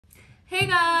Hey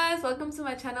guys, welcome to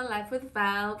my channel Life with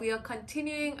Val. We are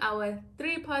continuing our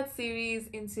 3-part series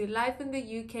into life in the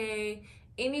UK,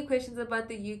 any questions about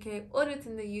the UK, audit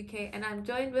in the UK, and I'm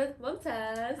joined with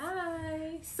Mumtaz.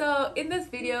 Hi. So in this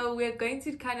video, we're going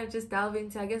to kind of just delve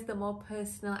into, I guess, the more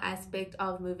personal aspect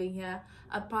of moving here,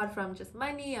 apart from just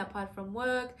money, apart from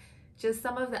work, just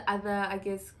some of the other, I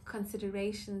guess,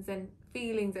 considerations and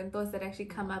feelings and thoughts that actually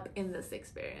come up in this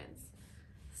experience.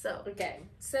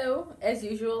 So as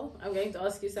usual, I'm going to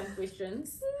ask you some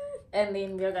questions and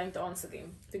then we're going to answer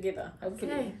them together,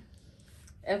 hopefully.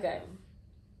 Okay.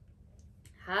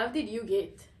 How did you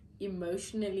get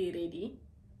emotionally ready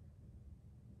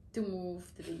to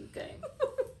move to the UK?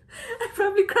 I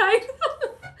probably cried.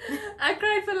 I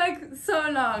cried for like so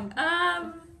long.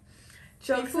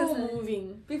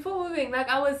 Before moving, like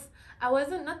I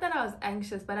wasn't, not that I was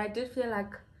anxious, but I did feel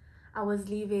like I was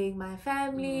leaving my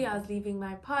family, I was leaving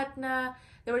my partner.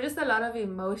 There were just a lot of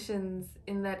emotions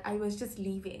in that I was just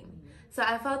leaving. So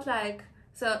I felt like,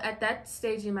 so at that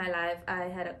stage in my life, I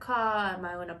had a car,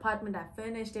 my own apartment, I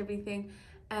furnished everything.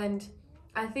 And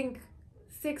I think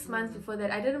 6 months before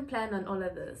that, I didn't plan on all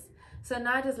of this. So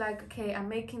now it was like, okay, I'm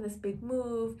making this big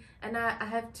move and I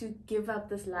have to give up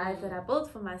this life that I built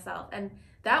for myself. And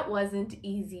that wasn't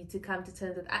easy to come to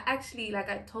terms with. I actually, like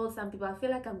I told some people, I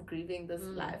feel like I'm grieving this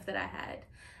life that I had.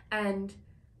 And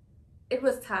it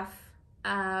was tough.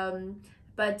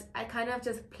 But I kind of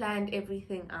just planned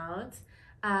everything out.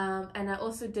 And I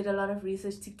also did a lot of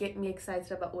research to get me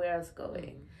excited about where I was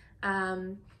going.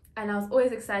 And I was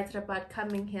always excited about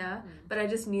coming here, but I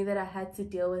just knew that I had to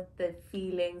deal with the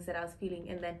feelings that I was feeling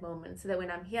in that moment so that when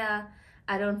I'm here,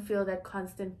 I don't feel that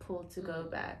constant pull to go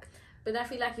back. But I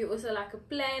feel like you're also like a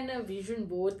planner, vision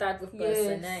board type of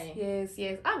person, Yes.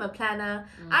 I'm a planner.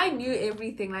 I knew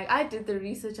everything. Like I did the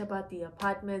research about the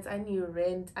apartments. I knew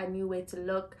rent. I knew where to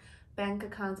look, bank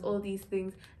accounts, all these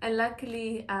things. And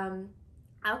luckily,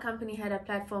 our company had a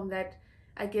platform that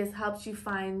I guess helps you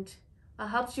find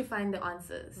the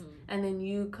answers, and then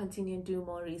you continue to do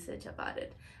more research about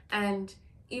it. And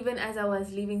even as I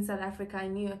was leaving South Africa, I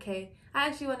knew, okay, I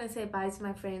actually want to say bye to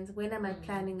my friends. When am I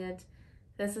planning it?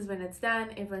 This is when it's done.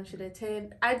 Everyone should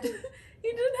attend. You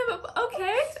didn't have a...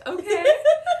 Okay.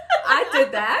 I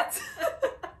did that.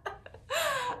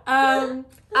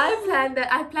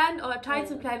 I planned or tried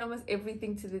to plan almost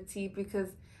everything to the T,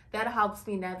 because that helps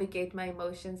me navigate my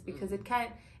emotions, because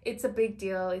it's a big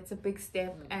deal. It's a big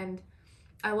step. And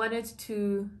I wanted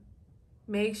to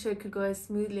make sure it could go as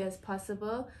smoothly as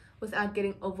possible without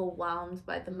getting overwhelmed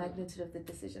by the magnitude of the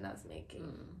decision I was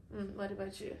making. What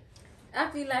about you? I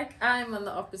feel like I'm on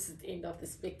the opposite end of the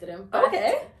spectrum. But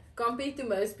compared to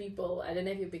most people, I don't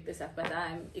know if you picked this up, but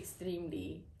I'm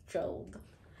extremely chilled.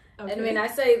 Okay. And when I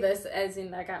say this, as in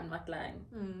like I'm not lying,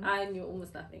 I knew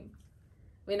almost nothing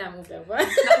when I moved over.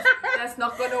 That's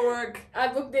not gonna work. I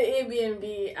booked the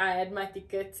Airbnb, I had my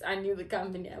tickets, I knew the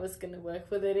company I was gonna work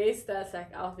for. The rest, I was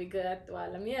like, I'll figure out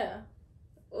while I'm here.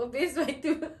 The best way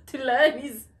to learn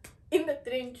is in the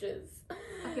trenches.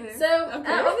 Okay. So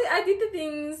I did the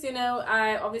things,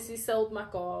 I obviously sold my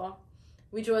car,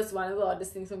 which was one of the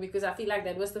hardest things for me, because I feel like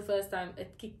that was the first time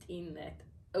it kicked in that,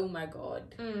 oh my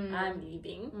god, I'm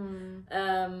leaving.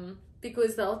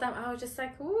 Because the whole time I was just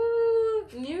like, woo,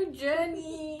 new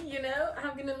journey,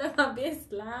 I'm gonna live my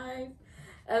best life.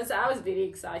 So I was very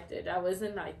excited. I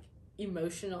wasn't like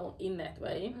emotional in that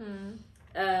way.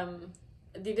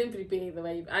 Didn't prepare the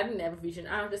way. I didn't have a vision.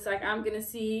 I was just like, I'm gonna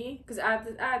see, because I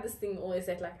had this thing always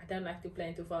that like I don't like to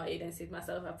plan too far ahead and set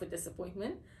myself up for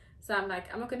disappointment. So I'm like,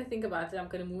 I'm not gonna think about it. I'm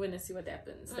gonna move in and see what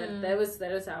happens. That was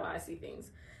how I see things.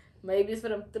 Maybe it's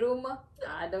from trauma.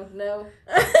 I don't know.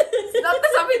 It's not the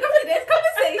topic of today's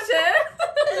conversation.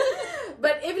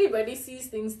 But everybody sees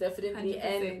things differently,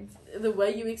 100%. and the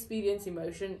way you experience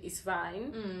emotion is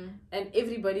fine, and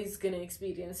everybody's gonna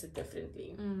experience it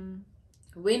differently.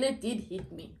 When it did hit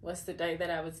me was the day that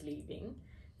I was leaving,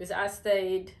 because I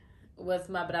stayed with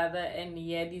my brother and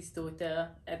he had his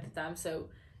daughter at the time, so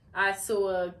I saw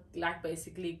her like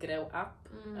basically grow up.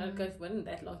 Because we weren't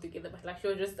that long together, but like she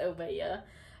was just over here.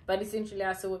 But essentially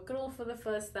I saw her crawl for the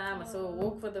first time, I saw her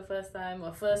walk for the first time,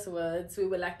 her first words. We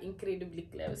were like incredibly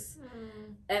close.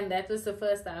 And that was the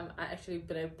first time I actually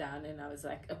broke down, and I was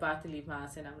like about to leave my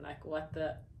house, and I'm like, what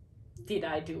the did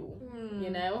I do?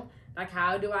 Like,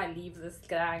 how do I leave this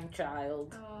crying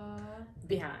child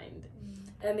behind?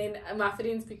 And then my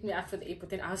friends picked me up for the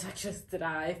airport, and I was like, just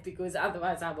drive, because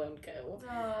otherwise I won't go.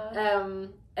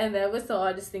 And that was the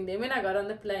hardest thing. Then when I got on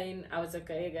the plane, I was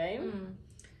okay again.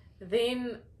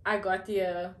 Then I got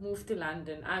here, moved to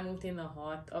London. I moved in the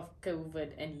heart of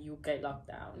COVID and UK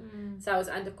lockdown. So I was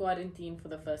under quarantine for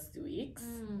the first 2 weeks.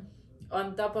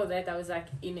 on top of that, I was like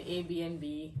in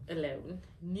Airbnb alone.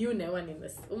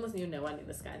 Almost knew no one in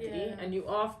this country. Yeah. I knew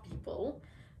of people,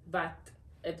 but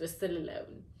it was still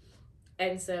alone.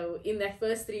 And so in that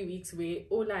first 3 weeks where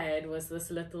all I had was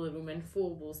this little room and 4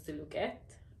 walls to look at,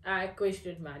 I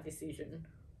questioned my decision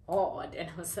hard. And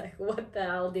I was like, what the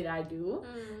hell did I do?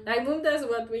 Like, Mumtaz,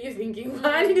 what were you thinking?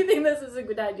 Why did you think this was a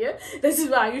good idea? This is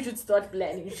why you should start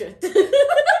planning shit.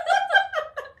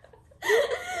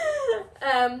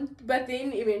 But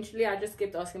then eventually I just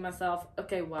kept asking myself,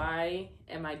 okay, why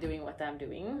am I doing what I'm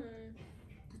doing?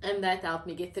 And that helped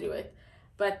me get through it.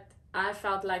 But I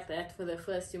felt like that for the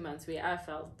first 2 months, where I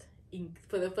felt,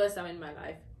 for the first time in my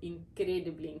life,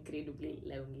 incredibly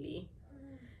lonely.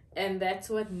 And that's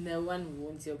what no one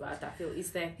warns you about, I feel,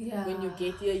 is that when you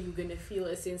get here, you're going to feel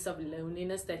a sense of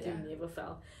loneliness that you've never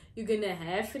felt. You're going to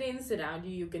have friends around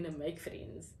you, you're going to make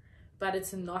friends. But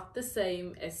it's not the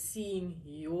same as seeing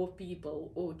your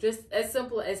people, or just as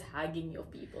simple as hugging your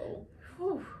people.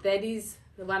 That is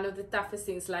one of the toughest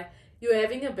things. Like, you're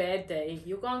having a bad day,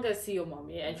 you can't go see your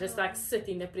mommy and just like sit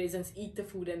in the presence, eat the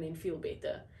food and then feel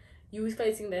better. You're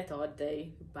facing that hard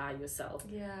day by yourself.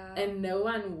 And no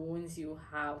one warns you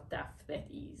how tough that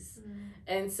is.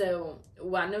 And so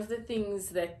one of the things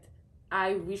that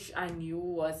I wish I knew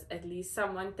was at least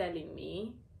someone telling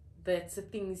me that's the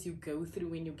things you go through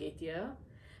when you get here.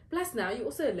 Plus now you're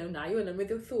also alone. Now you're alone with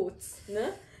your thoughts,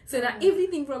 no? So now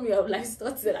everything from your life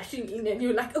starts rushing in, and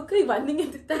you're like, okay, one thing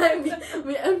at a time.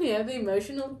 We only have the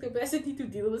emotional capacity to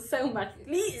deal with so much,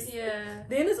 please.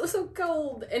 Then it's also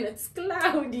cold and it's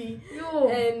cloudy.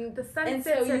 And the sun and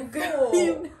sets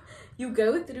so you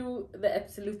go through the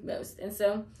absolute most. And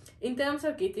so in terms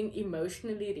of getting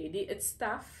emotionally ready, it's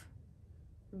tough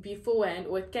beforehand,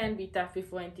 or it can be tough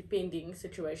beforehand,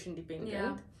 situation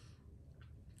dependent.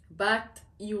 But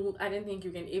I don't think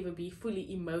you can ever be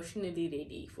fully emotionally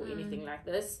ready for anything like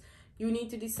this. You need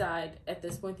to decide at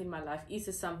this point in my life, is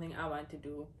this something I want to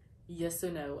do? Yes or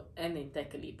no, and then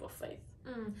take a leap of faith.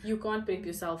 You can't prep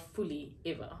yourself fully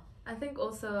ever. I think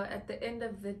also at the end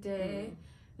of the day,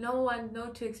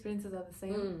 no two experiences are the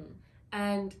same.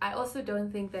 And I also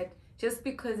don't think that just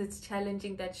because it's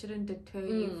challenging, that shouldn't deter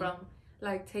you from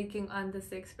like taking on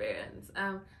this experience.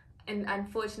 And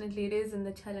unfortunately, it is in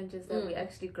the challenges that we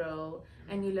actually grow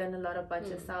and you learn a lot about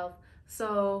yourself.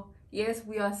 So yes,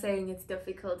 we are saying it's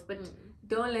difficult, but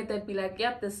don't let that be like,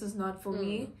 yep, this is not for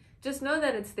me. Just know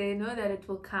that it's there, know that it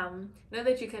will come, know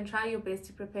that you can try your best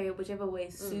to prepare whichever way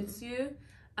suits you.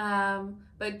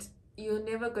 But you're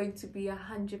never going to be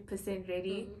 100%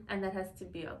 ready, and that has to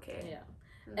be okay.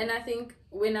 And I think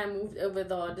when I moved over,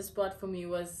 the hardest part for me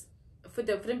was, for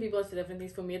different people it's different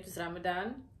things. For me it was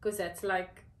Ramadan, because that's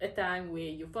like a time where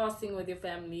you're fasting with your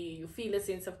family, you feel a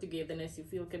sense of togetherness, you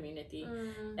feel community.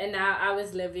 And now I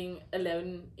was living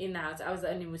alone in the house. I was the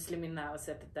only Muslim in the house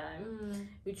at the time,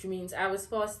 which means I was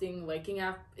fasting, waking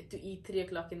up to eat 3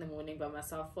 o'clock in the morning by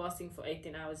myself, fasting for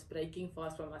 18 hours, breaking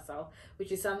fast by myself,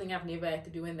 which is something I've never had to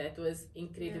do, and that was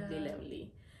incredibly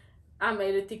lonely. I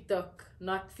made a TikTok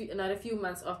not a few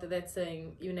months after that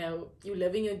saying, you're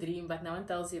living your dream, but no one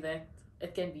tells you that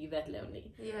it can be that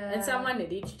lonely. And someone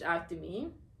reached out to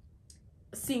me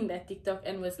seeing that TikTok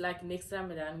and was like, next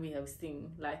Ramadan we're hosting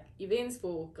like events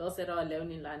for girls that are alone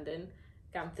in London,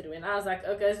 come through. And I was like,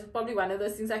 okay, this is probably one of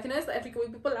those things, like, South Africa where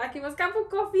people like, you must come for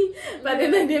coffee, but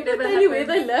then they never tell you where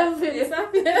they live and stuff.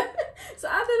 So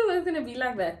I thought it was going to be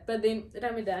like that, but then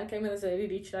Ramadan came and this lady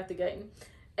reached out again,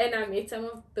 and I met some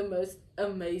of the most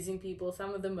amazing people,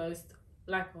 some of the most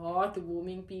like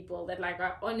heartwarming people that like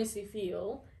I honestly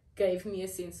feel gave me a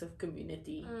sense of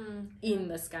community in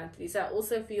this country. So I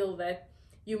also feel that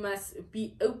you must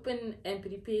be open and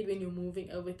prepared when you're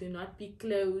moving over, to not be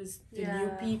closed to new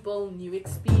people, new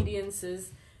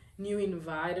experiences, new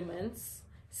environments.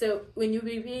 So when you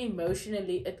prepare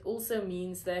emotionally, it also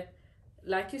means that,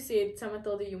 like you said, someone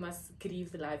told you must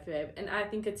grieve the life you have. And I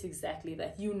think it's exactly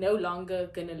that. You're no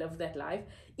longer going to live that life.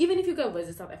 Even if you go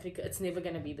visit South Africa, it's never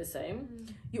going to be the same.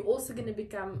 You're also going to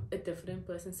become a different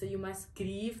person. So you must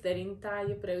grieve that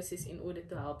entire process in order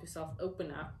to help yourself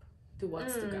open up to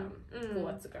what's to come, for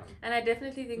what's to come. And I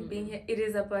definitely think being here, it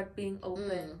is about being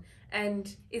open.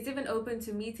 And it's even open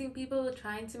to meeting people,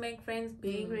 trying to make friends,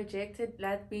 being rejected,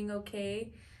 that being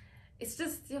okay. It's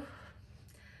just,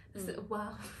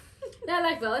 wow. Yeah,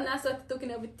 like, well, and I started talking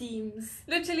over Teams.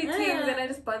 Literally Teams, and I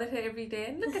just bothered her every day.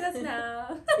 And look at us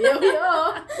now. Here we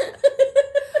are.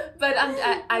 But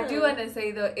I do want to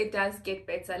say, though, it does get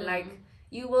better. Like,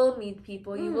 you will meet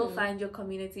people, you will find your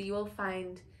community, you will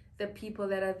find the people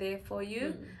that are there for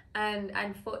you. And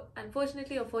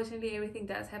unfortunately or fortunately, everything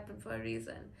does happen for a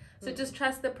reason. So just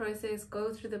trust the process,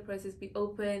 go through the process, be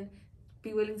open,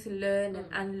 be willing to learn and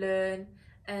unlearn,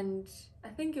 and I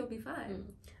think you'll be fine.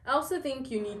 I also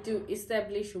think you need to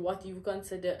establish what you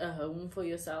consider a home for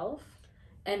yourself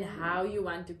and how you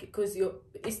want to, because you're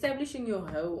establishing your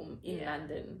home in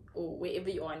London or wherever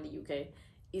you are in the UK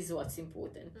is what's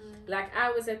important. Like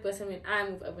I was that person when I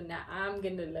move over now, I'm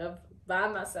gonna live by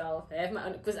myself, have my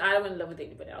own, because I don't want to live with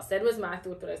anybody else. That was my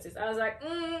thought process. I was like,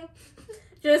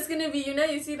 just gonna be,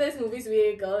 you see those movies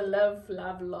where you go love,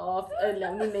 laugh,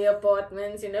 alone in their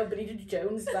apartments, Bridget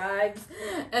Jones vibes.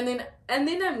 And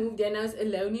then I moved there and I was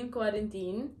alone in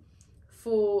quarantine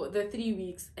for the 3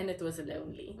 weeks, and it was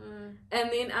lonely.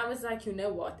 And then I was like, you know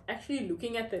what? Actually,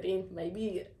 looking at the rent,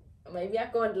 maybe I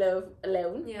can't live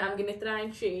alone. I'm gonna try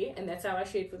and share, and that's how I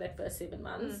shared for that first 7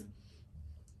 months.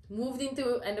 Moved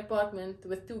into an apartment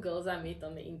with 2 girls I met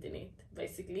on the internet,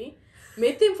 basically.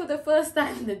 Met them for the first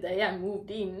time the day I moved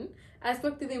in. I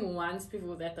spoke to them once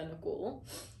before that on a call,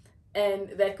 and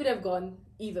that could have gone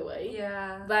either way.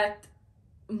 Yeah. But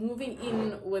moving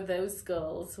in with those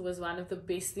girls was one of the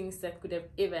best things that could have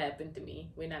ever happened to me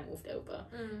when I moved over,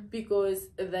 because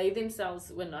they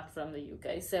themselves were not from the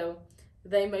UK, so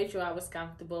they made sure I was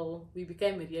comfortable.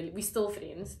 We're still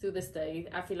friends to this day.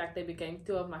 I feel like they became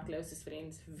 2 of my closest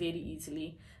friends very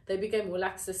easily. They became more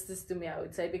like sisters to me, I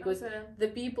would say, because the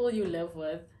people you live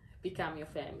with become your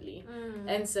family.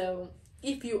 And so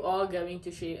if you are going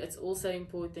to share, it's also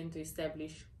important to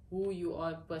establish who you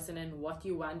are as a person and what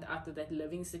you want out of that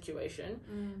living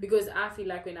situation. Because I feel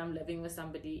like when I'm living with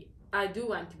somebody, I do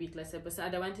want to be closer person. I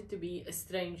don't want it to be a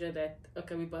stranger that,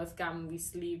 okay, we both come, we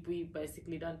sleep, we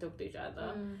basically don't talk to each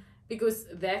other. Because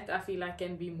that, I feel like,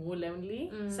 can be more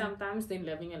lonely sometimes than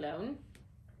living alone.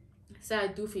 So I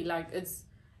do feel like it's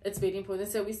very important.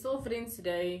 So we're still friends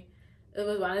today. It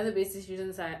was one of the best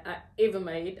decisions I ever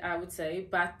made, I would say.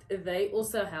 But they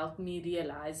also helped me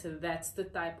realize that's the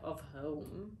type of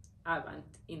home I want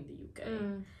in the UK.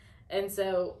 And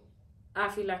so I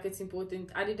feel like it's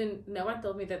important. No one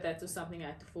told me that was something I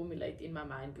had to formulate in my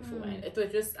mind beforehand. It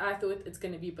was just, I thought it's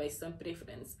going to be based on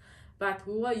preference. But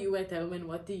who are you at home and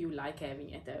what do you like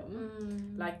having at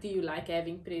home? Like, do you like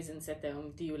having presents at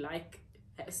home? Do you like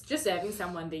just having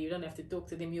someone there? You don't have to talk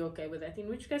to them, you're okay with that. In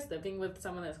which case, living with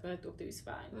someone that's going to talk to you is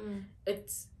fine.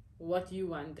 It's what you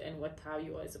want and how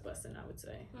you are as a person, I would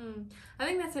say. I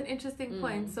think that's an interesting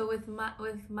point. So with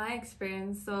my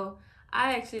experience, so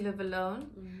I actually live alone,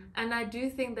 and I do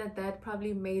think that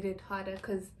probably made it harder,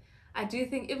 because I do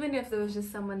think even if there was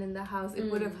just someone in the house, it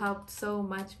would have helped so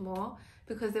much more,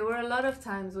 because there were a lot of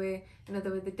times where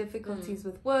there were the difficulties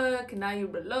with work, and now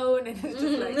you're alone, and it's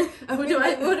just like who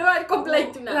do I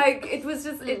complain to now? Like, it was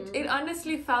just it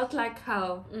honestly felt like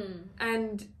hell.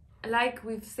 And like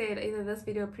we've said, either this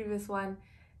video or previous one,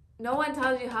 no one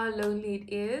tells you how lonely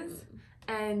it is.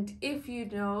 And if you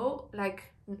know, like,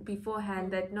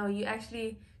 beforehand that no, you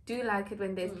actually do like it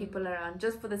when there's people around,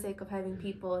 just for the sake of having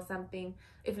people or something.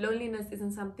 If loneliness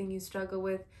isn't something you struggle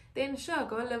with, then sure,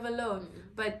 go live alone.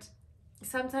 But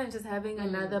sometimes just having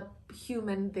another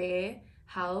human there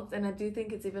helps, and I do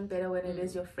think it's even better when it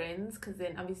is your friends, because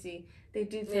then obviously they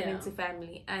do turn into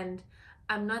family. And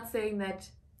I'm not saying that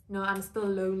no, I'm still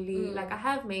lonely. Like, I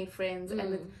have made friends,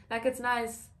 and it's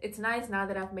nice now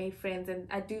that I've made friends, and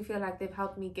I do feel like they've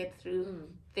helped me get through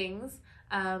things.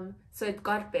 So it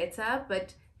got better,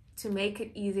 but to make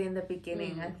it easy in the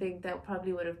beginning, I think that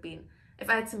probably would have been, if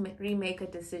I had to remake a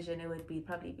decision, it would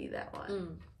probably be that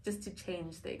one, just to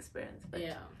change the experience. But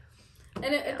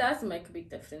and it does make a big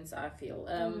difference, I feel,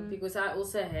 because I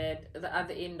also had the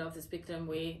other end of the spectrum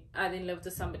where I then lived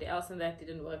with somebody else and that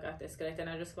didn't work out as great, and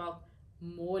I just felt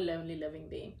more lonely living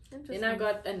there. Then I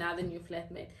got another new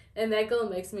flatmate, and that girl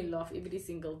makes me laugh every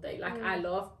single day. Like, I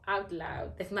laugh out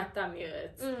loud that my tummy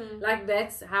hurts. Like,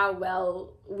 that's how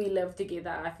well we live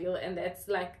together, I feel, and that's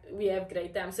like, we have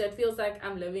great time. So it feels like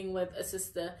I'm living with a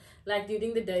sister. Like,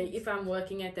 during the day, if I'm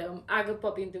working at home, I go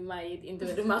pop into my head into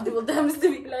it multiple times to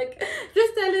be like,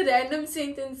 just tell her random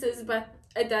sentences, but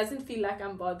it doesn't feel like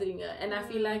I'm bothering her. And I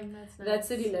feel like that's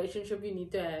a relationship you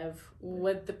need to have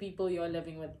with the people you're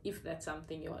living with, if that's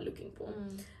something you are looking for.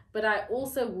 But I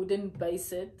also wouldn't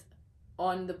base it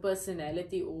on the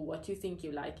personality or what you think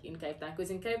you like in Cape Town,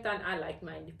 because in Cape Town I like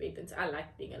my independence, I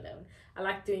like being alone, I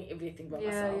like doing everything by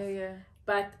myself.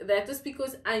 But that was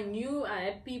because I knew I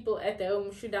had people at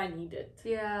home should I need it.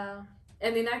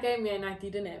 And then I came here and I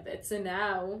didn't have it, so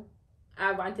now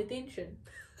I want attention.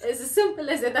 It's as simple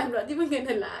as that. I'm not even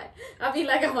gonna lie. I feel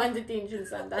like I want attention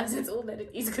sometimes. It's all that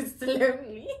it is, because it's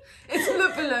lonely. It's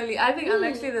super lonely. I think I'm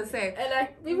actually the same. And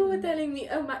like, people were telling me,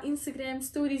 oh, my Instagram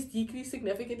stories decreased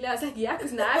significantly. I was like, yeah,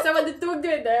 because now I have someone to talk to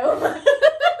at home.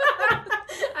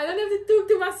 I don't have to talk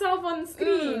to myself on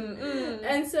screen.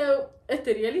 And so it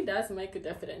really does make a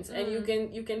difference, and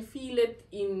you can feel it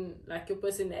in like your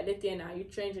personality and how you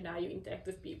change and how you interact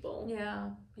with people. Yeah.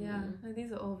 No,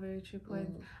 these are all very true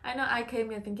points. I know I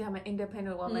came here thinking I'm an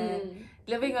independent woman.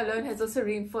 Living alone has also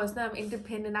reinforced now I'm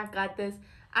independent, I got this.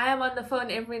 I am on the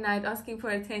phone every night asking for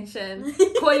attention,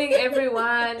 calling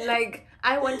everyone. Like,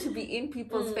 I want to be in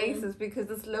people's faces because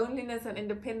this loneliness and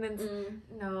independence,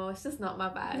 no, it's just not my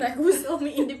vibe. Like, who's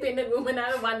only independent woman?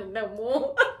 I don't want to know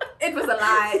more. It was a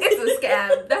lie. It's a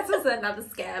scam. That's also another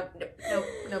scam.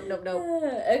 Nope.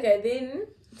 Okay, then,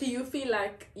 do you feel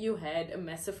like you had a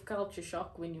massive culture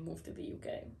shock when you moved to the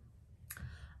UK?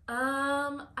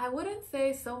 I wouldn't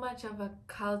say so much of a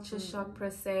culture shock per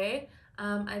se.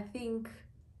 I think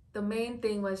the main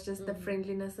thing was just the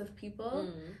friendliness of people.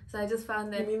 So I just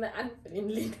found that... You mean the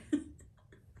unfriendly?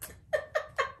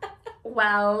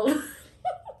 Wow.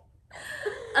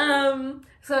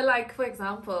 So like, for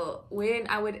example, when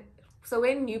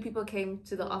new people came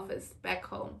to the office back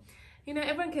home, you know,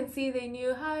 everyone can see they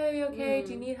knew, hi, are you okay?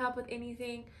 Do you need help with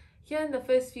anything? Here in the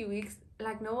first few weeks,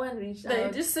 like, no one reached out.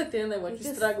 They just sit there and they watch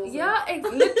you struggle. Yeah,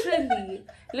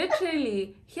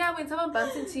 literally. Here, when someone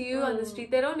bumps into you on the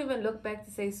street, they don't even look back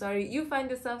to say sorry. You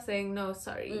find yourself saying, no,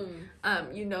 sorry.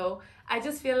 You know, I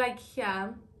just feel like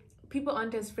here, people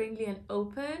aren't as friendly and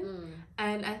open.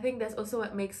 And I think that's also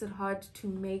what makes it hard to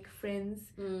make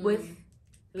friends with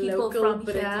people local from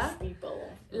British here. people.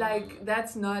 Like,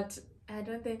 that's not... I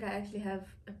don't think I actually have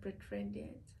a Brit friend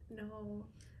yet. No,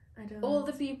 I don't. All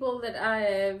the people that I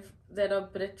have that are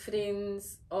Brit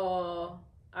friends or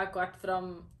I got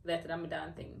from that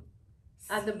Ramadan thing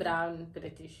are the brown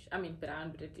British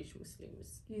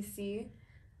Muslims. You see?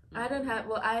 I don't have...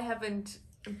 Well, I haven't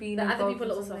been... The other involved people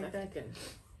in are also something South like that. African.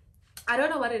 I don't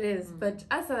know what it is, but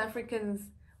as South Africans,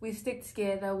 we stick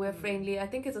together, we're friendly. I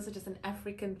think it's also just an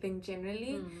African thing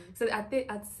generally. So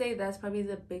I'd say that's probably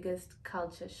the biggest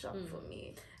culture shock for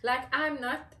me. Like, I'm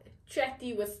not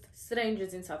chatty with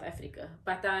strangers in South Africa,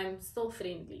 but I'm still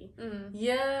friendly.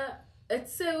 Yeah,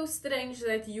 it's so strange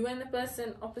that you and the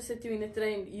person opposite you in a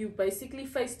train, you basically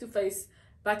face to face,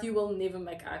 but you will never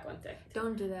make eye contact.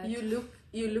 Don't do that.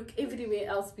 You look everywhere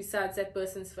else besides that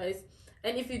person's face,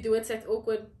 and if you do, it's that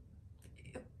awkward,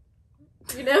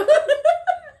 you know.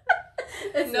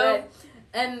 It's no.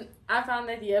 And I found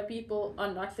that here people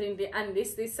are not friendly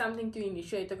unless there's something to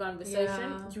initiate a conversation.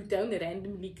 Yeah. You don't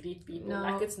randomly greet people. No,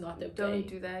 like, it's not okay. Don't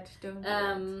do that. Don't do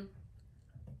that.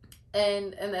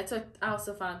 And that's what I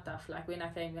also found tough. Like, when I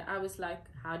came here, I was like,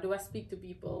 how do I speak to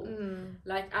people?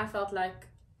 Like, I felt like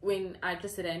when I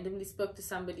just randomly spoke to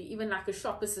somebody, even like a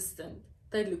shop assistant,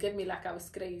 they'd look at me like I was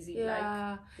crazy.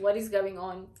 Yeah. Like, what is going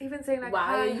on? Even saying like,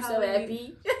 why are you so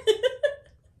happy?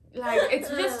 Like,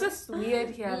 it's just weird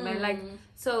here, man. Like,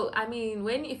 so I mean,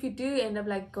 if you do end up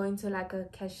like going to like a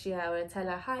cashier or a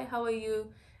teller, hi, how are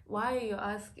you? Why are you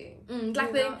asking?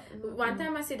 Like, one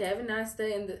time I said have a nice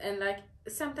day, and like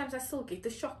sometimes I still get the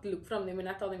shocked look from them when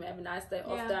I tell them have a nice day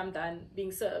after I'm done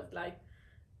being served. Like,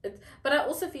 but I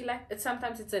also feel like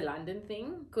sometimes it's a London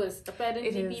thing, because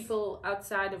apparently people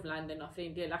outside of London are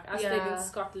friendly. Like, I stayed in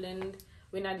Scotland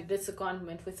when I did this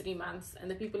secondment for 3 months,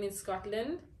 and the people in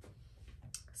Scotland,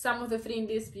 some of the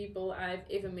friendliest people I've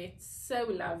ever met, so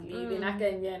lovely. Then I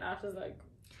came here and I was like,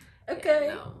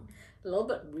 okay, a little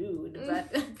bit rude,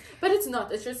 but it's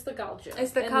not. It's just the culture.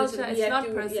 It's the culture. It's not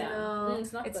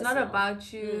personal. It's not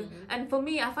about you. And for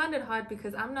me, I find it hard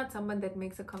because I'm not someone that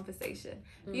makes a conversation.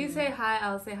 You say hi,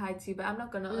 I'll say hi to you, but I'm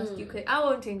not gonna ask you. I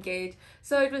won't engage.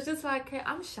 So it was just like, hey,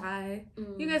 I'm shy.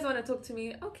 You guys want to talk to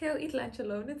me? Okay, I'll eat lunch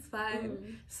alone. It's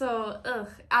fine. So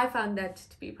I found that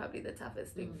to be probably the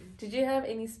toughest thing. Did you have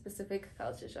any specific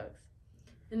culture shocks?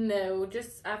 No,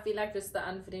 just I feel like just the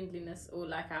unfriendliness, or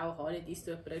like how hard it is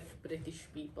to approach British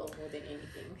people more than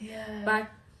anything. Yeah. But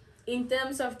in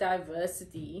terms of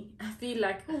diversity, I feel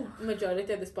like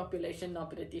majority of this population are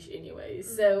British anyway.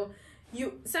 So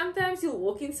sometimes you'll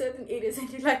walk in certain areas and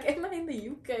you're like, am I in the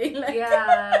UK? Like,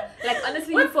 yeah. Like,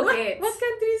 honestly, you forget. What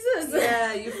country is this?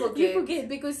 Yeah, you forget. You forget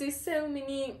because there's so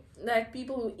many like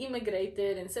people who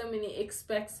immigrated and so many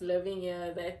expats living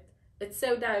here that it's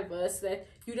so diverse that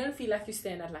you don't feel like you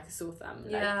stand out like a sore thumb.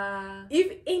 Like,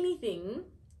 if anything,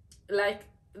 like,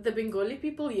 the Bengali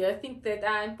people here think that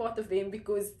I'm part of them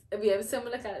because we have a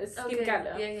similar skin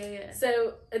color. Yeah.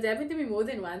 So it happened to me more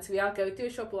than once where I'll go to a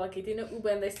shop or I'll get in an Uber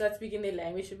and they start speaking their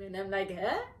language and I'm like,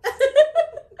 huh?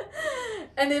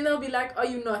 And then they'll be like, are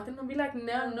you not? And I'll be like,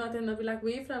 no, I'm not. And they'll be like,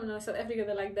 where you from? No, South Africa.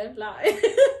 They're like, don't lie.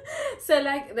 So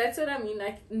like, that's what I mean.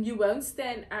 Like, you won't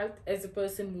stand out as a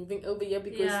person moving over here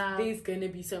because there's gonna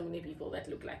be so many people that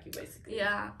look like you, basically.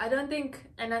 Yeah, I don't think,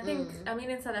 and I think, I mean,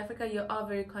 in South Africa, you are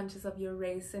very conscious of your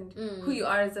race and who you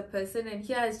are as a person. And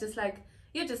here it's just like,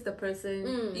 you're just a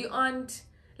person. You aren't,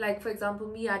 like, for example,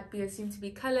 me, I'd be assumed to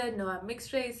be colored. No, I'm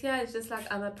mixed race. Here it's just like,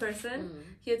 I'm a person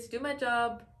here to do my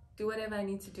job, do whatever I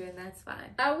need to do, and that's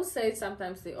fine. I will say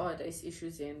sometimes there are those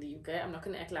issues here in the UK. I'm not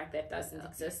going to act like that doesn't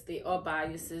exist. There are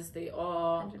biases. There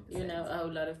are, 100%. you know, a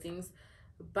whole lot of things.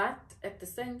 But at the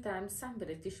same time, some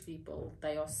British people,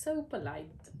 they are so polite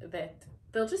that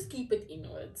they'll just keep it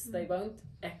inwards. They won't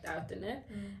act out in it.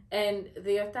 And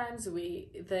there are times where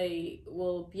they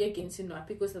will be against you, not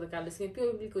because of the colour skin,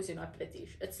 purely because you're not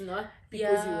British. It's not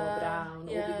because you are brown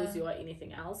or because you are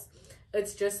anything else.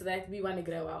 It's just that we want to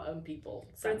grow our own people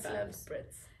sometimes.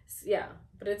 Brits. Yeah,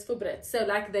 Brits for Brits. So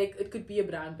like it could be a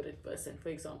brown Brit person, for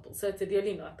example. So it's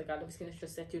really not the colour of skin. It's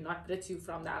just that you're not Brits, you're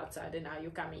from the outside, and now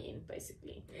you're coming in,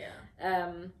 basically.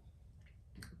 Yeah.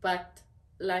 But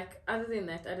like other than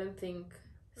that, I don't think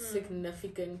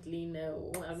significantly,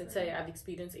 no. I wouldn't say I've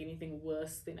experienced anything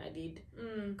worse than I did.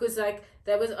 Because like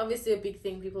that was obviously a big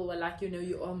thing. People were like, you know,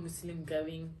 you are Muslim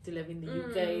going to live in the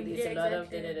UK. There's a lot of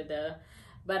da-da-da-da.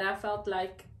 But I felt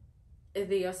like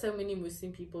there are so many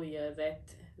Muslim people here that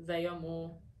they are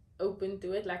more open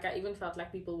to it. Like I even felt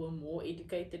like people were more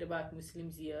educated about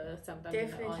Muslims here sometimes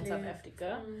than they are in South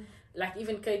Africa. Like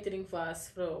even catering for us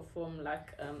from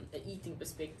like an eating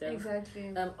perspective.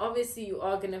 Exactly. Obviously you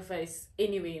are gonna face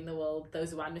anywhere in the world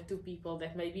those one or two people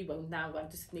that maybe won't now want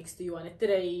to sit next to you on a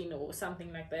train or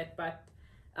something like that. But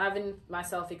I haven't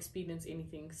myself experienced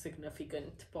anything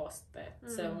significant past that.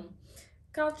 So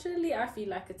culturally, I feel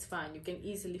like it's fine. You can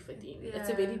easily fit in. It's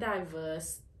a very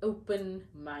diverse,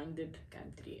 open-minded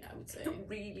country, I would say.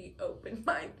 Really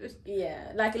open-minded.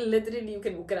 Yeah, like literally you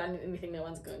can walk around in anything, no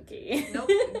one's going to care. Nope.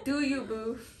 Do you,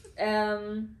 boo?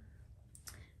 Then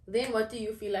what do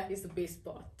you feel like is the best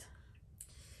part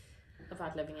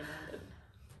about living in London?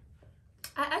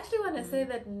 I actually want to say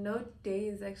that no day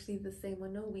is actually the same, or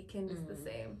no weekend is the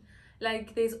same.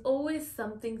 Like, there's always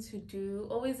something to do,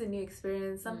 always a new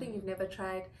experience, something you've never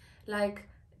tried. Like,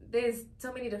 there's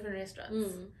so many different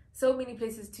restaurants, so many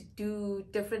places to do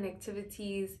different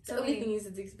activities. The only thing is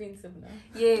it's expensive now.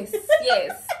 Yes,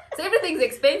 yes. So everything's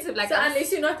expensive. Like, so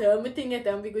unless you're not hermiting at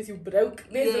them because you broke,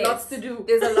 there's a lot to do.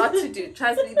 There's a lot to do.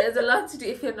 Trust me, there's a lot to do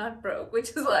if you're not broke, which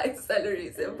is why salary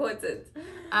is important.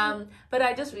 But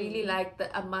I just really like the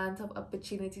amount of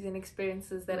opportunities and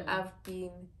experiences that I've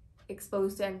been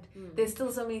exposed to, and there's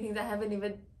still so many things I haven't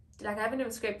even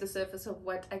scraped the surface of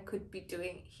what I could be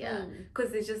doing here,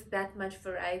 because there's just that much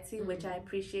variety, which I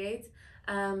appreciate.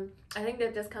 I think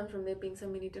that just comes from there being so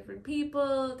many different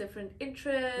people, different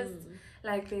interests.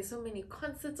 Like, there's so many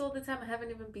concerts all the time. I haven't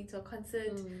even been to a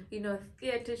concert. You know,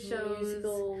 theater shows,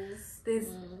 musicals.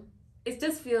 It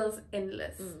just feels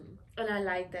endless, and I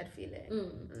like that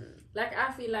feeling. Like,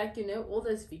 I feel like, you know, all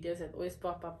those videos that always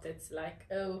pop up that's like,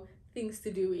 oh, things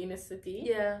to do in a city.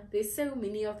 Yeah. There's so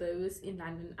many of those in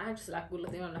London. I just like all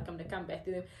of them. I'm like, I'm gonna come back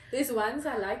to them. There's ones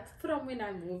I liked from when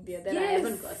I moved here that I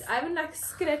haven't got. I haven't like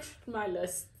scratched my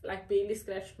list, like barely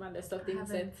scratched my list of things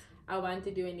that I want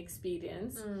to do and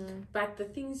experience. But the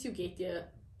things you get here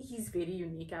is very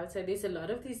unique. I would say there's a lot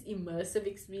of these immersive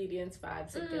experience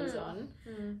vibes that goes on.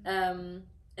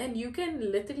 And you can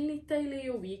literally tailor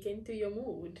your weekend to your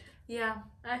mood. Yeah,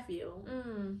 I feel.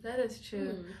 That is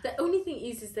true. The only thing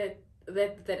is that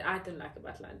I don't like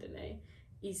about London,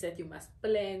 is that you must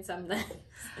plan sometimes.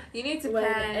 You need to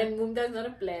plan. And Mumta's not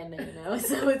a planner, you know,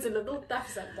 so it's a little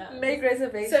tough sometimes. Make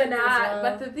reservations. So now,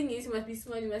 but the thing is, you must be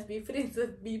smart, you must be friends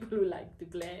with people who like to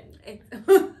plan.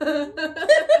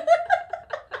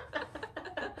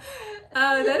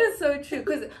 That is so true,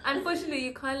 because unfortunately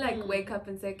you can't like wake up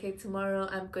and say, okay, tomorrow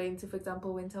I'm going to, for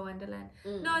example, Winter Wonderland.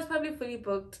 No, it's probably fully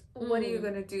booked. What are you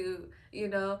gonna do, you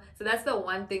know? So that's the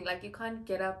one thing, like, you can't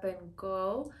get up and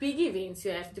go. Big events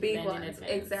you have to plan in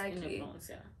advance. Exactly. In advance,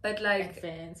 yeah. But like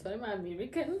advance, what am I,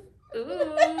 American?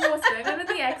 Ooh, what's going on with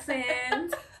the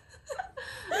accent?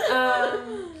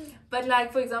 But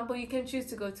like, for example, you can choose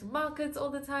to go to markets all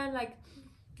the time. Like,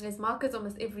 there's markets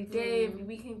almost every day, every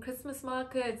weekend, Christmas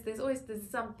markets. There's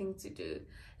something to do.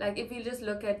 Like, if you just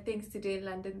look at things to do in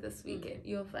London this weekend,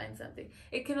 you'll find something.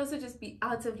 It can also just be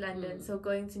out of London, so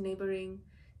going to neighbouring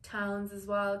towns as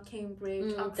well,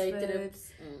 Cambridge, Oxford.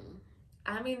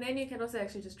 I mean, then you can also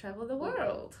actually just travel the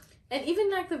world. And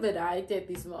even like the variety at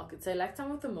these markets. So like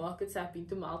some of the markets I've been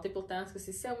to multiple times because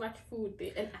there's so much food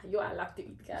there. And I love to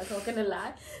eat, guys, not gonna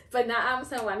lie. But now I'm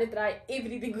so want to try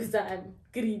everything because I'm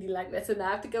greedy like that. So now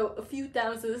I have to go a few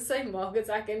times to the same markets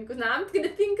I can, because now I'm gonna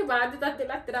think about it until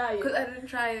I try it. Because I didn't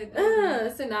try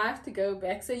it. So now I have to go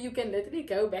back. So you can literally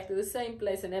go back to the same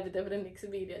place and have a different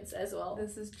experience as well.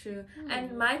 This is true.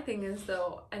 And my thing is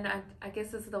though, and I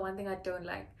guess this is the one thing I don't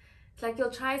like. It's like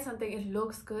you'll try something, it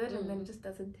looks good, and then it just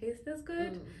doesn't taste as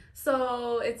good.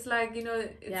 So it's like, you know,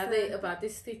 it's they about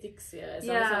aesthetics. Yeah, as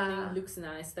long as something looks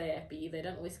nice, they're happy. They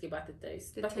don't always care about the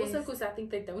taste. But also because I think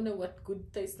they don't know what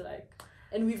good tastes like,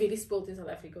 and we're very spoiled in South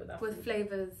Africa with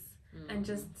flavors and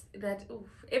just that. Oof,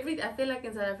 I feel like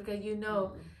in South Africa, you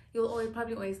know, you'll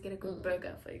probably always get a good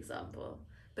burger, for example.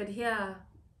 But here.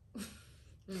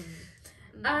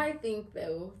 I think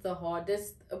though the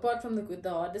hardest, apart from the good, the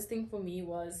hardest thing for me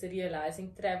was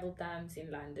realizing travel times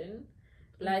in London.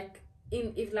 Like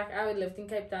if I lived in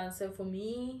Cape Town, so for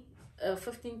me a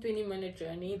 15-20 minute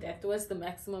journey, that was the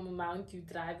maximum amount you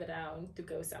drive around to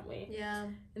go somewhere. Yeah.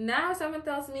 Now someone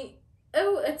tells me,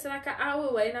 oh, it's like an hour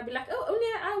away, and I'll be like, oh, only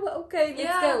an hour, okay,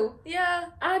 let's go. Yeah.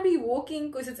 I'll be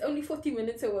walking because it's only 40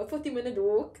 minutes away, 40-minute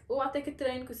walk, or I'll take a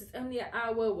train because it's only an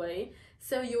hour away.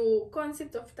 So your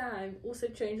concept of time also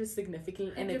changes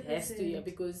significantly, and 100%. It has to,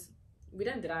 because we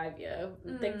don't drive here.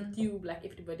 We take the tube like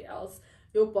everybody else.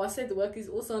 Your boss at work is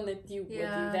also on the tube with you.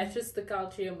 That's just the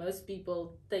culture. Most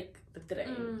people take the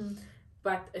train.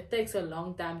 But it takes a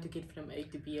long time to get from A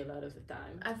to B a lot of the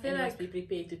time. I feel like you must be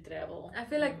prepared to travel. I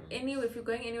feel like if you're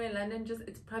going anywhere in London,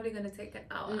 it's probably going to take an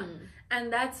hour.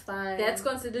 And that's fine. That's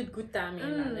considered good timing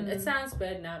in London. It sounds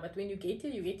bad now, but when you get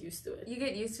here, you get used to it. You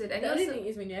get used to it. And the only thing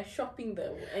is when you're shopping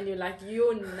though, and you're like,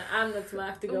 I'm not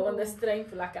smart to go on this train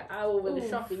for like an hour with the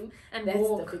shopping. And that's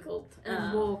walk. Difficult.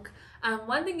 And walk.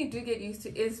 One thing you do get used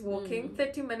to is walking.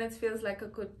 30 minutes feels like a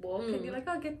good walk, and you're like,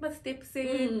 I'll get my steps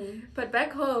in. But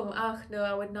back home, no,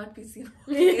 I would not be seen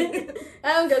walking.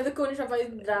 I don't go to the corner shop, I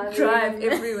drive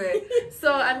everywhere.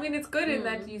 So I mean, it's good in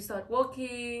that you start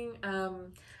walking.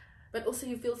 But also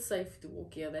you feel safe to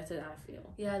walk here. That's what I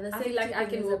feel. Yeah, I feel like I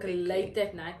can walk late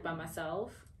at night by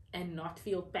myself and not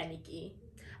feel panicky.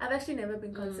 I've actually never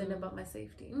been concerned about my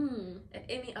safety. At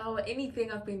any hour, anything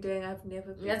I've been doing, I've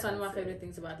never been That's one of my favorite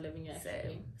things about living here.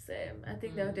 Same. I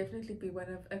think that would definitely be one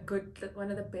of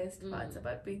the best parts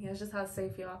about being here. It's just how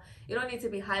safe you are. You don't need to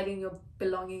be hiding your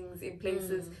belongings in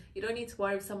places. You don't need to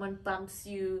worry if someone bumps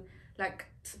you, like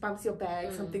bumps your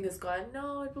bag, something is gone.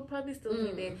 No, it will probably still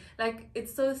be there. Like,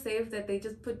 it's so safe that they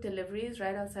just put deliveries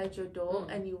right outside your door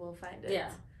and you will find it. Yeah.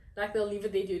 Like they'll leave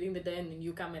it there during the day and then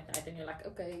you come at night and you're like,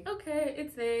 okay,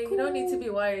 it's there. Cool. You don't need to be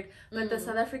worried. But the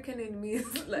South African in me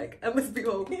is like, I must be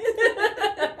home.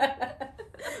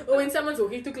 Or when someone's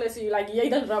walking too close to you, like, yeah,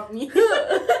 don't rub me.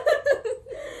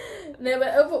 No,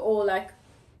 but overall, like,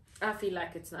 I feel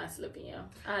like it's nice living here.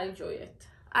 I enjoy it.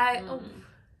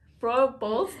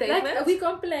 Bold statement. Like, we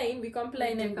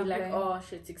complain and be like, oh,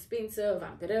 shit's expensive,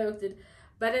 I'm broke.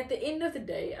 But at the end of the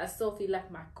day, I still feel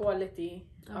like my quality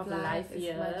of life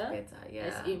here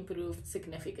has improved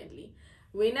significantly.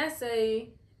 When I say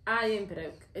I am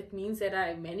broke, it means that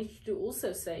I managed to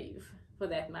also save for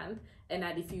that month and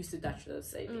I refuse to touch those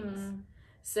savings.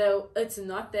 So it's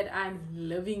not that I'm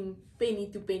living penny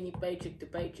to penny, paycheck to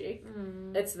paycheck.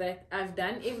 It's that I've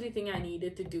done everything I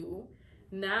needed to do.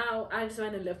 Now I just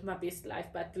want to live my best life,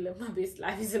 but to live my best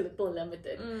life is a little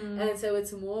limited. And so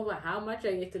it's more about how much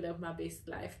I get to live my best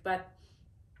life. But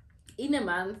in a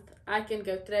month, I can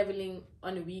go traveling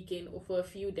on a weekend or for a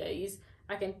few days.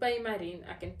 I can pay my rent,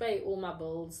 I can pay all my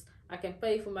bills, I can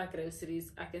pay for my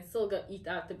groceries, I can still go eat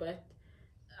out a bit.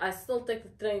 I still take the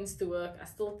trains to work, I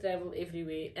still travel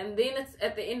everywhere, and then it's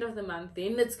at the end of the month,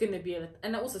 then it's gonna be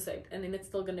and I also saved, and then it's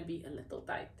still gonna be a little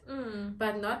tight.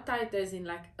 But not tight as in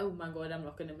like, oh my god, I'm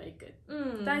not gonna make it.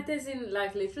 Tight as in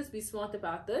like, let's just be smart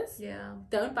about this.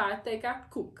 Don't buy takeout,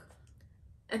 cook.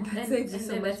 And that saves you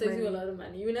so much that saves you a lot of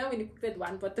money. You know, when you cook that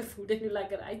one pot of food and you're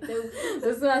like, right, no,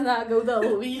 this one's not go the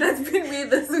whole week. That's been me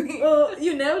this week. Or,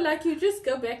 you know, like you just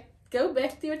go back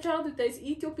to your childhood days,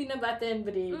 eat your peanut butter and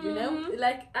bread, you know?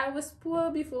 Like, I was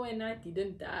poor before and I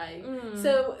didn't die.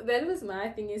 So that was my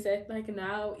thing, is that like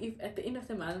now, if at the end of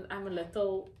the month I'm a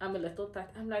little tight,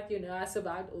 I'm like, you know, I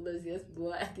survived all those years,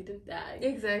 boy, I didn't die.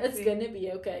 Exactly. It's gonna be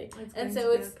okay. And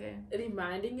so it's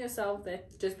reminding yourself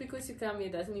that just because you come here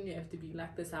doesn't mean you have to be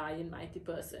like this high and mighty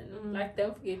person. Like,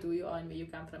 don't forget who you are and where you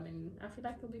come from, and I feel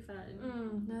like you'll be fine.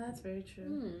 No, that's very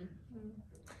true.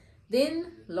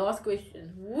 Then, last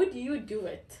question. Would you do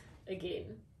it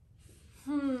again?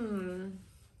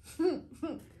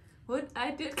 Would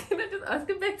I do it? Can I just ask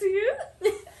it back to you?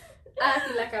 I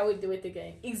feel like I would do it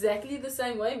again. Exactly the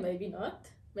same way, maybe not.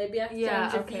 Maybe I've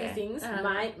changed a few things,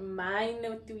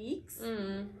 minor tweaks.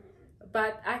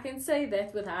 But I can say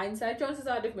that with hindsight, chances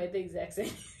are I'd have made the exact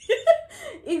same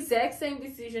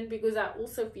decision, because I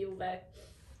also feel that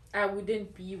I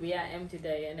wouldn't be where I am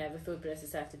today and have a thought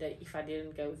process I have today if I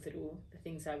didn't go through the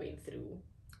things I went through.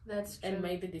 That's true. And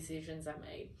made the decisions I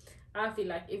made. I feel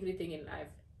like everything in life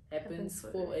happens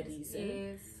for a reason.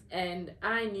 Yes. And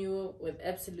I knew with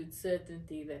absolute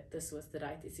certainty that this was the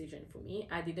right decision for me.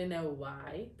 I didn't know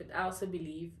why, but I also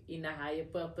believe in a higher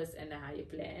purpose and a higher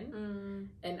plan.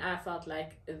 And I felt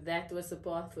like that was the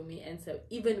path for me. And so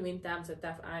even when times are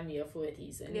tough, I'm here for a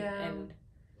reason. Yeah. And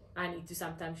I need to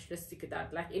sometimes just stick it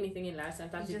out. Like anything in life,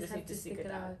 sometimes you just need to stick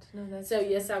it out. No, so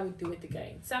yes, I would do it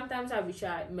again. Sometimes I wish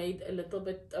I made a little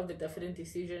bit of a different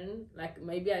decision. Like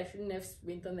maybe I shouldn't have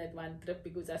went on that one trip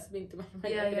because I spent too much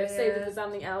money. I could have saved it for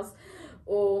something else.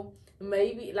 Or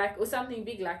maybe or something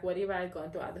big, like whatever I had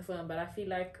gone to other firm. But I feel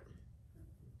like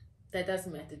that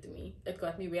doesn't matter to me. It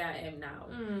got me where I am now.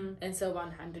 And so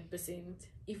 100%,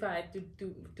 if I had to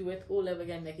do it all over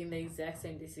again, making the exact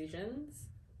same decisions,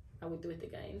 I would do it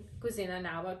again, because then I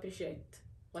now appreciate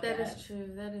what that I is have.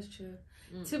 true. That is true.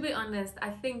 To be honest,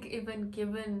 I think even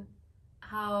given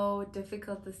how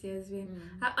difficult this year has been,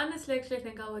 I honestly actually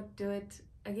think I would do it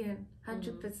again,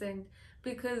 100%,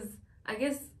 because I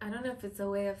guess I don't know if it's a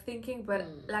way of thinking, but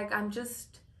like I'm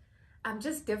just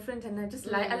different, and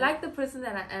I like the person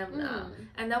that I am now,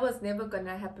 and that was never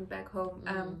gonna happen back home.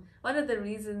 One of the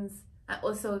reasons I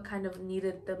also kind of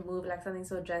needed the move, like something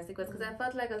so drastic, was because I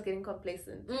felt like I was getting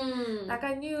complacent. Like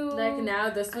I knew, like now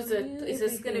this was it. Is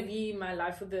this gonna be my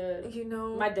life for the,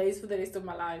 my days for the rest of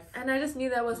my life? And I just knew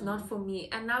that was not for me.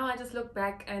 And now I just look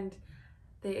back and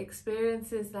the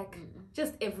experiences, like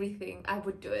just everything, I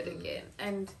would do it again.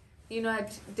 And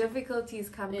difficulties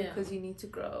come because you need to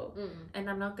grow. And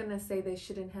I'm not gonna say they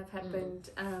shouldn't have happened.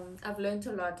 I've learned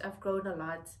a lot. I've grown a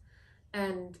lot.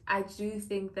 And I do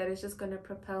think that it's just going to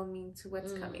propel me to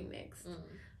what's coming next.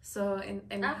 So in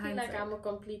I feel like I'm not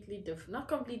completely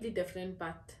different,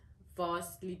 but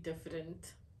vastly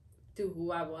different to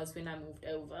who I was when I moved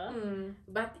over.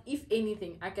 But if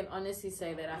anything, I can honestly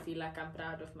say that I feel like I'm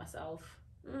proud of myself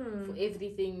for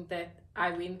everything that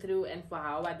I went through and for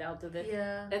how I dealt with it.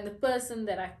 And the person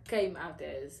that I came out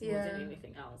as more than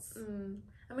anything else.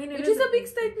 I mean, which is a big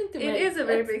statement to make. It is a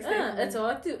very big statement.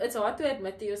 It's hard to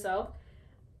admit to yourself,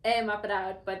 am I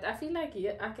proud? But I feel like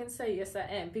I can say yes, I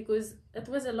am, because it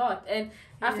was a lot, and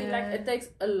I feel like it takes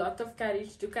a lot of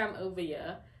courage to come over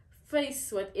here,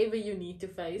 face whatever you need to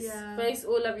face, face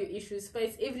all of your issues,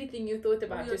 face everything you thought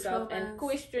about yourself, and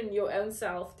question your own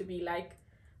self to be like,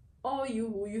 are you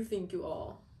who you think you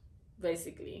are,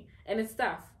 basically? And it's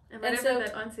tough. And so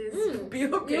that answer is be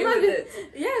okay with it.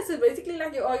 Yeah, so basically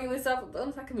like you argue with yourself,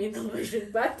 almost like a mental version.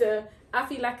 But I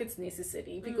feel like it's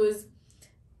necessary, because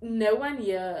no one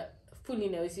here fully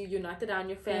knows you. You're not around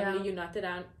your family. You're not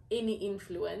around any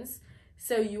influence.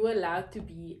 So you're allowed to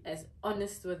be as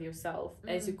honest with yourself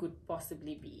as you could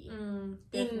possibly be.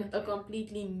 In a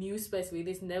completely new space where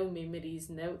there's no memories,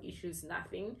 no issues,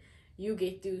 nothing. You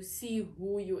get to see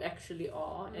who you actually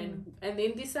are and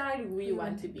then decide who you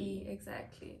want to be.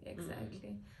 Exactly.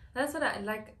 That's what I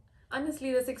like.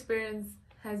 Honestly, this experience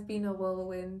has been a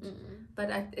whirlwind,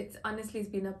 but it's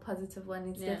been a positive one.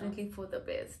 It's definitely for the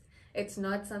best. It's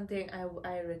not something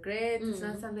I regret. It's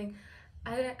not something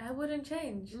I wouldn't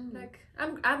change. Like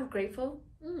I'm grateful,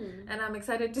 and I'm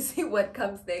excited to see what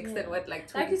comes next and what like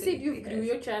you said, you grew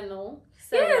your channel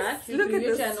so much. You grew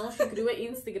your channel. She grew her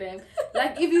Instagram.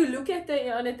 Like if you look at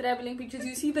her on the traveling pictures,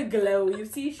 you see the glow. You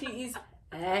see she is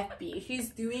happy. She's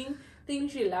doing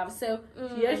things she loves. So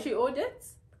here she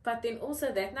audits, but then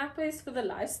also that now pays for the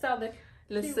lifestyle that.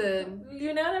 Listen,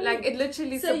 you know what I mean? Like it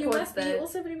literally so supports you must that. be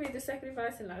also prepared to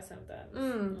sacrifice in life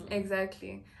sometimes.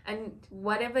 Exactly. And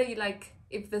whatever you like,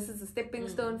 if this is a stepping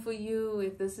stone for you,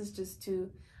 if this is just to,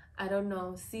 I don't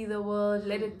know, see the world,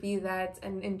 let it be that,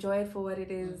 and enjoy it for what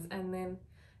it is, and then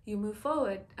you move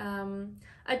forward.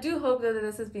 I do hope that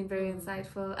this has been very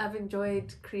insightful. I've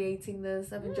enjoyed creating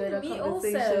this. I've enjoyed our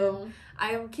conversation. Also.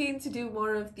 I am keen to do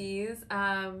more of these.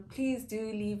 Please do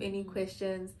leave any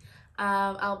questions.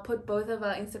 I'll put both of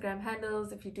our Instagram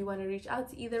handles if you do want to reach out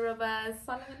to either of us.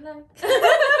 Follow and like.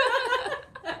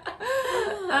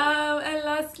 And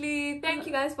lastly, thank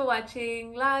you guys for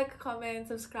watching. Like, comment,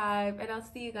 subscribe, and I'll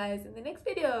see you guys in the next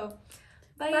video.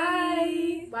 Bye.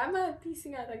 Bye. Why am I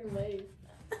piecing out like a wave?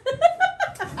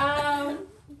 I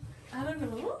don't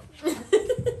know.